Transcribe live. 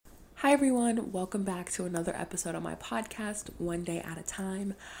Hi everyone, welcome back to another episode of my podcast, One Day at a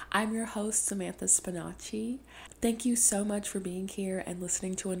Time. I'm your host, Samantha Spinacci. Thank you so much for being here and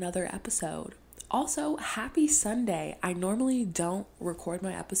listening to another episode. Also, happy Sunday. I normally don't record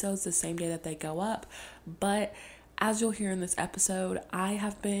my episodes the same day that they go up, but as you'll hear in this episode, I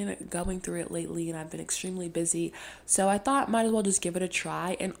have been going through it lately and I've been extremely busy. So I thought might as well just give it a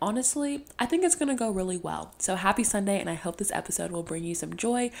try. And honestly, I think it's going to go really well. So happy Sunday, and I hope this episode will bring you some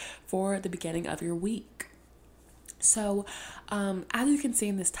joy for the beginning of your week. So, as you can see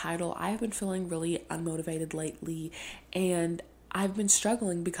in this title, I have been feeling really unmotivated lately, and I've been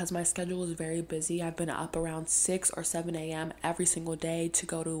struggling because my schedule is very busy. I've been up around 6 or 7 a.m. every single day to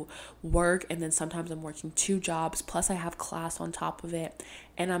go to work, and then sometimes I'm working 2 jobs, plus I have class on top of it,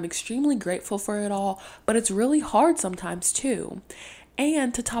 and I'm extremely grateful for it all, but it's really hard sometimes too.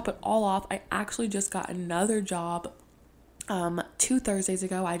 And to top it all off, I actually just got another job 2 Thursdays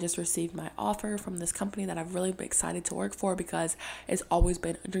ago. I just received my offer from this company that I've really been excited to work for because it's always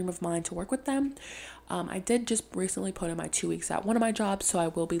been a dream of mine to work with them. I did just recently put in my 2 weeks at one of my jobs, so I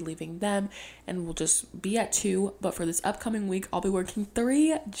will be leaving them and we'll just be at 2. But for this upcoming week, I'll be working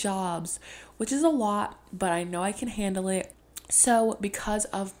 3 jobs, which is a lot, but I know I can handle it. So because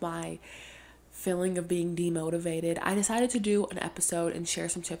of my feeling of being demotivated, I decided to do an episode and share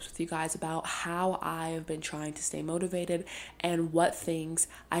some tips with you guys about how I have been trying to stay motivated and what things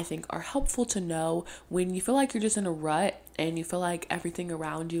I think are helpful to know when you feel like you're just in a rut and you feel like everything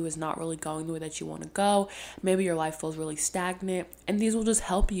around you is not really going the way that you want to go. Maybe your life feels really stagnant, and these will just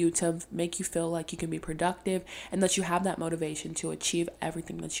help you to make you feel like you can be productive and that you have that motivation to achieve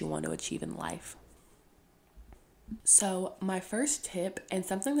everything that you want to achieve in life. So my first tip, and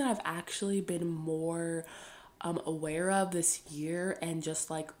something that I've actually been more aware of this year and just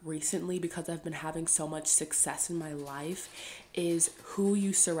like recently because I've been having so much success in my life, is who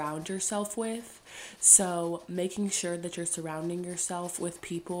you surround yourself with. So making sure that you're surrounding yourself with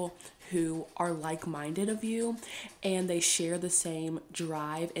people who are like-minded of you and they share the same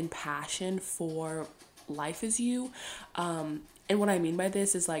drive and passion for life as you. And what I mean by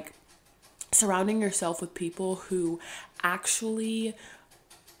this is like surrounding yourself with people who actually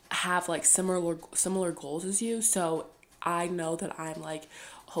have like similar goals as you. So I know that I'm like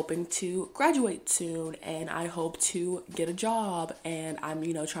hoping to graduate soon, and I hope to get a job, and I'm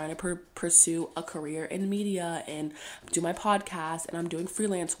trying to pursue a career in media and do my podcast, and I'm doing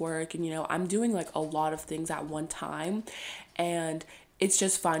freelance work, and I'm doing like a lot of things at one time. And it's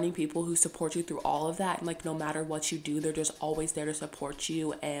just finding people who support you through all of that. And like, no matter what you do, they're just always there to support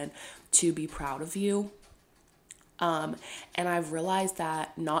you and to be proud of you. And I've realized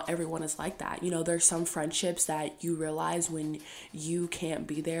that not everyone is like that. There's some friendships that you realize when you can't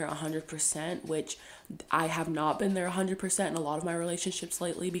be there 100%, which I have not been there 100% in a lot of my relationships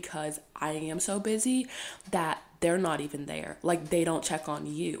lately because I am so busy that they're not even there. Like, they don't check on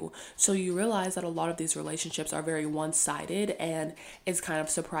you. So you realize that a lot of these relationships are very one-sided, and it's kind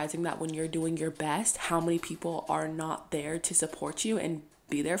of surprising that when you're doing your best, how many people are not there to support you and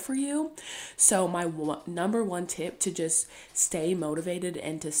be there for you. So my number one tip to just stay motivated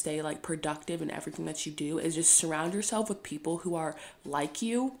and to stay like productive in everything that you do is just surround yourself with people who are like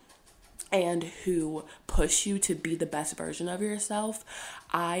you and who push you to be the best version of yourself.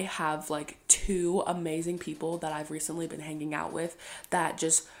 I have like 2 amazing people that I've recently been hanging out with that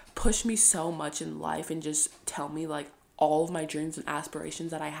just push me so much in life and just tell me like all of my dreams and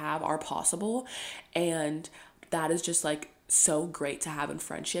aspirations that I have are possible. And that is just like so great to have in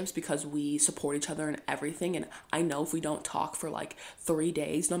friendships because we support each other in everything. And I know if we don't talk for like 3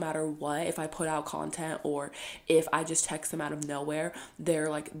 days, no matter what, if I put out content or if I just text them out of nowhere, they're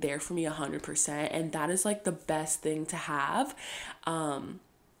like there for me 100%. And that is like the best thing to have. And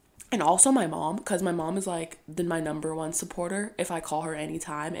also my mom, because my mom is like my number one supporter. If I call her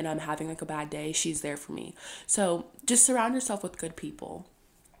anytime and I'm having like a bad day, she's there for me. So just surround yourself with good people.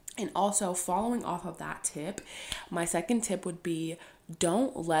 And also, following off of that tip, my second tip would be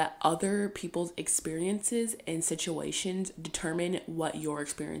don't let other people's experiences and situations determine what your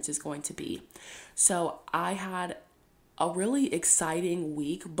experience is going to be. So I had a really exciting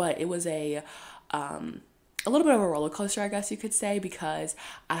week, but it was a little bit of a roller coaster, I guess you could say, because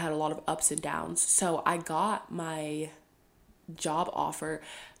I had a lot of ups and downs. So I got my job offer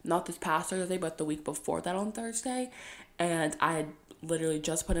not this past Thursday, but the week before that on Thursday, and I had literally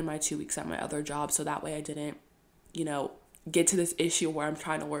just put in my 2 weeks at my other job, so that way I didn't get to this issue where I'm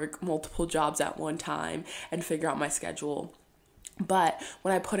trying to work multiple jobs at one time and figure out my schedule. But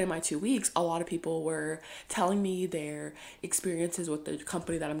when I put in my 2 weeks, a lot of people were telling me their experiences with the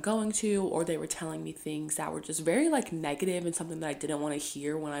company that I'm going to, or they were telling me things that were just very like negative and something that I didn't want to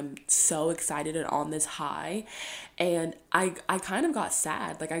hear when I'm so excited and on this high. And I kind of got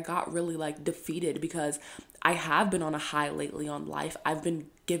sad. Like I got really like defeated because I have been on a high lately on life. I've been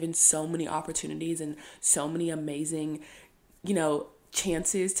given so many opportunities and so many amazing,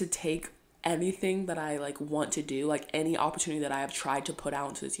 chances to take anything that I like want to do, like any opportunity that I have tried to put out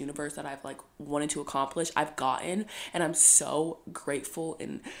into this universe that I've like wanted to accomplish, I've gotten, and I'm so grateful.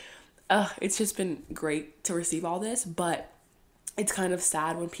 And it's just been great to receive all this. But it's kind of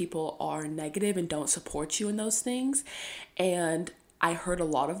sad when people are negative and don't support you in those things. And I heard a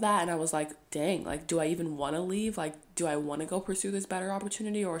lot of that, and I was like, dang, like, do I even want to leave? Like, do I want to go pursue this better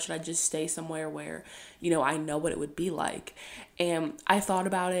opportunity, or should I just stay somewhere where, I know what it would be like? And I thought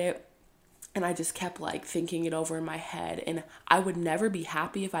about it, and I just kept like thinking it over in my head. And I would never be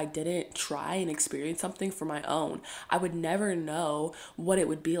happy if I didn't try and experience something for my own. I would never know what it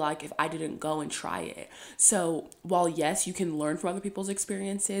would be like if I didn't go and try it. So while yes, you can learn from other people's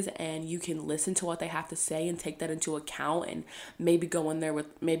experiences and you can listen to what they have to say and take that into account and maybe go in there with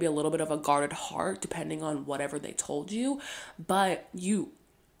maybe a little bit of a guarded heart depending on whatever they told you, but you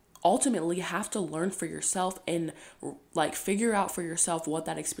ultimately have to learn for yourself and like figure out for yourself what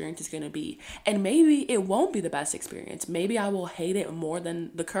that experience is going to be. And maybe it won't be the best experience. Maybe I will hate it more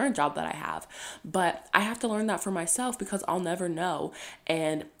than the current job that I have. But I have to learn that for myself because I'll never know.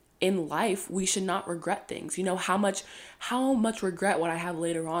 And in life, we should not regret things. How much regret would I have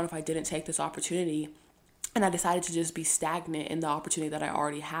later on if I didn't take this opportunity and I decided to just be stagnant in the opportunity that I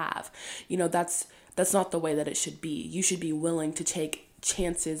already have? That's not the way that it should be. You should be willing to take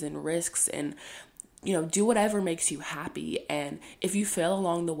chances and risks and do whatever makes you happy. And if you fail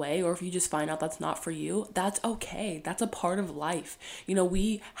along the way, or if you just find out that's not for you, that's okay. That's a part of life.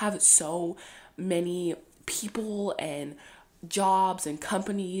 We have so many people and jobs and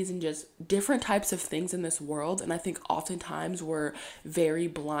companies and just different types of things in this world, and I think oftentimes we're very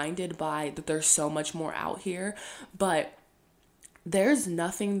blinded by that there's so much more out here. But there's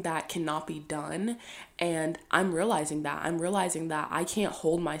nothing that cannot be done. And I'm realizing that I can't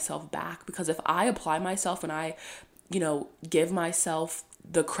hold myself back, because if I apply myself and I, give myself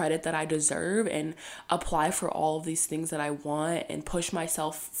the credit that I deserve and apply for all of these things that I want and push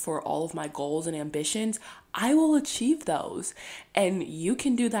myself for all of my goals and ambitions, I will achieve those. And you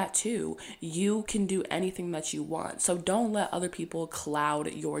can do that too. You can do anything that you want. So don't let other people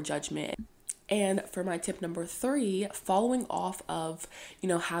cloud your judgment. And for my tip number 3, following off of,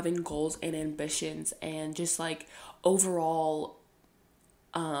 having goals and ambitions and just like overall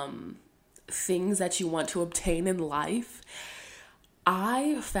things that you want to obtain in life,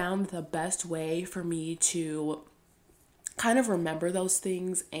 I found the best way for me to kind of remember those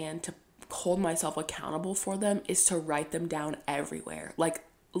things and to hold myself accountable for them is to write them down everywhere. Like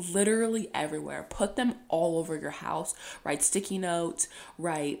literally everywhere. Put them all over your house. Write sticky notes,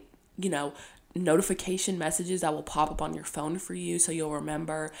 write, notification messages that will pop up on your phone for you so you'll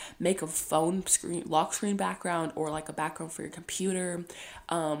remember. Make a phone screen, lock screen background, or like a background for your computer.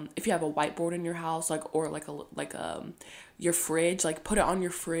 If you have a whiteboard in your house, your fridge, like put it on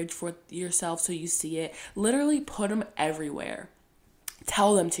your fridge for yourself so you see it. Literally put them everywhere.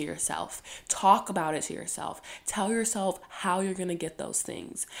 Tell them to yourself. Talk about it to yourself. Tell yourself how you're going to get those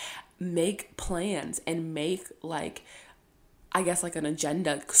things. Make plans and make an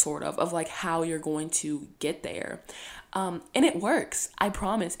agenda sort of like how you're going to get there. And it works. I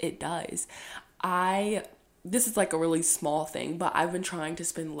promise it does. This is like a really small thing, but I've been trying to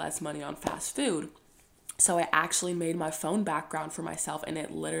spend less money on fast food. So I actually made my phone background for myself, and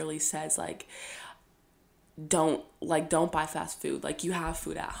it literally says don't buy fast food. Like, you have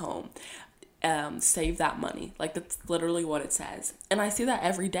food at home. Save that money. Like, that's literally what it says. And I see that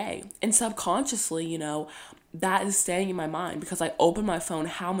every day. And subconsciously, that is staying in my mind because I open my phone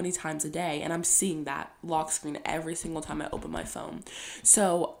how many times a day, and I'm seeing that lock screen every single time I open my phone.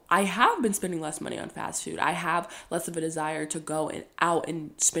 So I have been spending less money on fast food. I have less of a desire to go out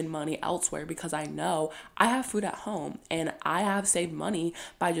and spend money elsewhere because I know I have food at home and I have saved money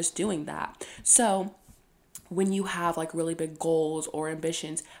by just doing that. So when you have like really big goals or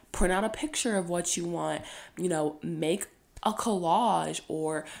ambitions, print out a picture of what you want, make a collage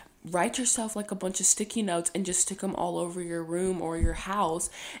or write yourself like a bunch of sticky notes and just stick them all over your room or your house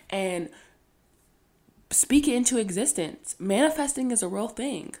and speak it into existence. Manifesting is a real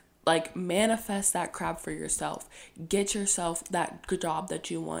thing. Like, manifest that crap for yourself. Get yourself that good job that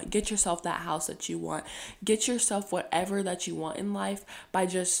you want. Get yourself that house that you want. Get yourself whatever that you want in life by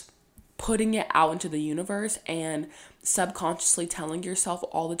just putting it out into the universe and subconsciously telling yourself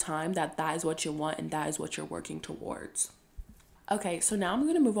all the time that that is what you want and that is what you're working towards. Okay, so now I'm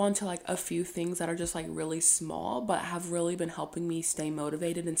going to move on to like a few things that are just like really small, but have really been helping me stay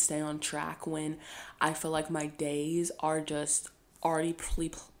motivated and stay on track when I feel like my days are just already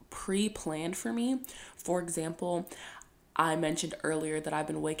pre-planned for me. For example, I mentioned earlier that I've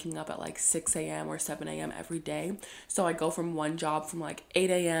been waking up at like 6 a.m. or 7 a.m. every day. So I go from one job from like 8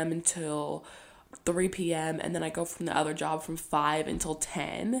 a.m. until 3 p.m. and then I go from the other job from 5 until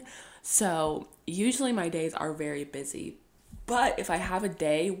 10. So usually my days are very busy. But if I have a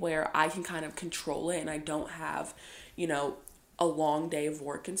day where I can kind of control it and I don't have, a long day of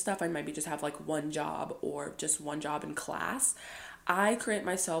work and stuff, I maybe just have like one job or just one job in class, I create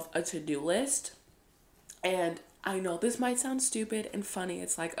myself a to-do list. And I know this might sound stupid and funny.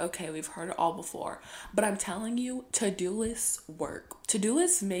 It's like, okay, we've heard it all before. But I'm telling you, to-do lists work. To-do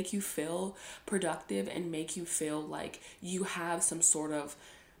lists make you feel productive and make you feel like you have some sort of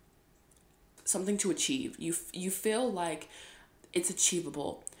something to achieve. You feel like it's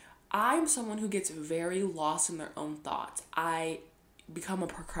achievable. I'm someone who gets very lost in their own thoughts. I become a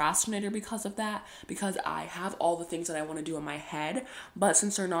procrastinator because of that, because I have all the things that I want to do in my head, but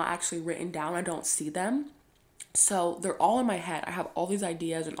since they're not actually written down, I don't see them. So they're all in my head. I have all these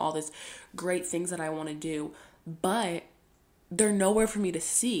ideas and all these great things that I want to do, but they're nowhere for me to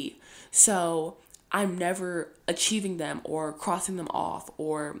see. So I'm never achieving them or crossing them off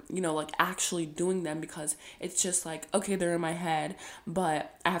or, like actually doing them because it's just like, okay, they're in my head,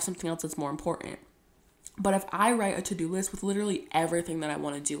 but I have something else that's more important. But if I write a to-do list with literally everything that I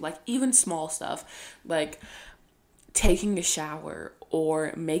want to do, like even small stuff, like taking a shower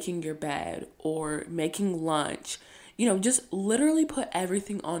or making your bed or making lunch, just literally put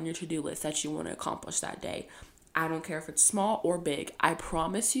everything on your to-do list that you want to accomplish that day. I don't care if it's small or big. I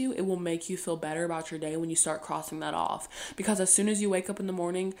promise you it will make you feel better about your day when you start crossing that off. Because as soon as you wake up in the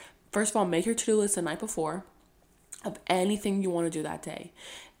morning, first of all, make your to-do list the night before of anything you want to do that day.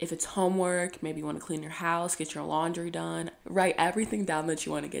 If it's homework, maybe you want to clean your house, get your laundry done, write everything down that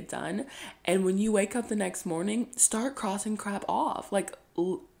you want to get done. And when you wake up the next morning, start crossing crap off. Like,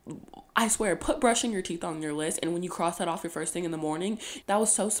 I swear, put brushing your teeth on your list, and when you cross that off your first thing in the morning, that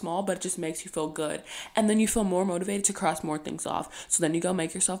was so small, but it just makes you feel good. And then you feel more motivated to cross more things off. So then you go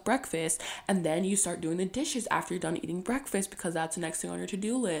make yourself breakfast, and then you start doing the dishes after you're done eating breakfast because that's the next thing on your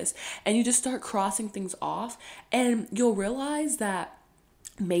to-do list. And you just start crossing things off, and you'll realize that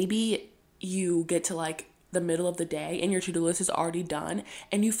maybe you get to like the middle of the day and your to-do list is already done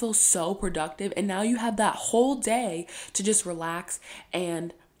and you feel so productive, and now you have that whole day to just relax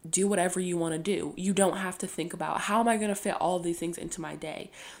and do whatever you want to do. You don't have to think about how am I going to fit all of these things into my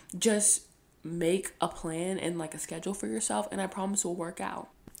day. Just make a plan and like a schedule for yourself, and I promise it will work out.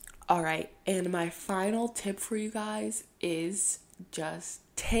 All right, and my final tip for you guys is just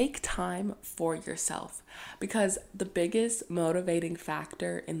take time for yourself, because the biggest motivating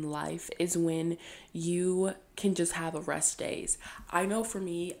factor in life is when you can just have a rest days. I know for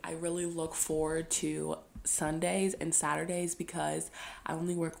me, I really look forward to Sundays and Saturdays because I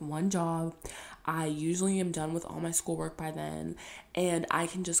only work one job. I usually am done with all my schoolwork by then, and I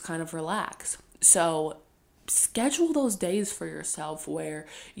can just kind of relax. So schedule those days for yourself where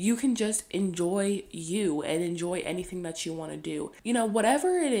you can just enjoy you and enjoy anything that you want to do.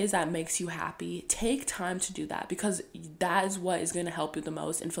 Whatever it is that makes you happy, take time to do that, because that is what is going to help you the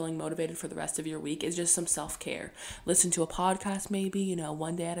most in feeling motivated for the rest of your week is just some self-care. Listen to a podcast maybe,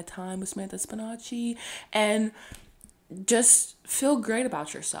 One Day at a Time with Samantha Spinacci, and just feel great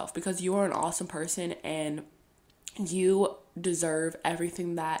about yourself because you are an awesome person and you deserve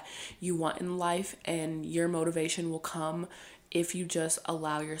everything that you want in life, and your motivation will come if you just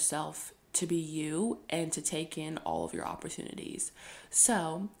allow yourself to be you and to take in all of your opportunities.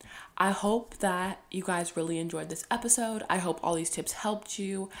 So I hope that you guys really enjoyed this episode. I hope all these tips helped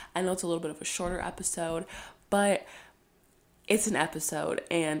you. I know it's a little bit of a shorter episode, but it's an episode,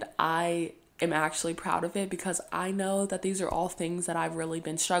 and I am actually proud of it because I know that these are all things that I've really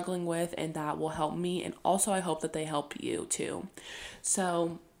been struggling with and that will help me, and also I hope that they help you too.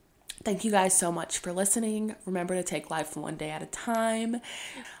 So thank you guys so much for listening. Remember to take life one day at a time.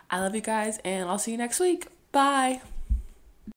 I love you guys, and I'll see you next week. Bye.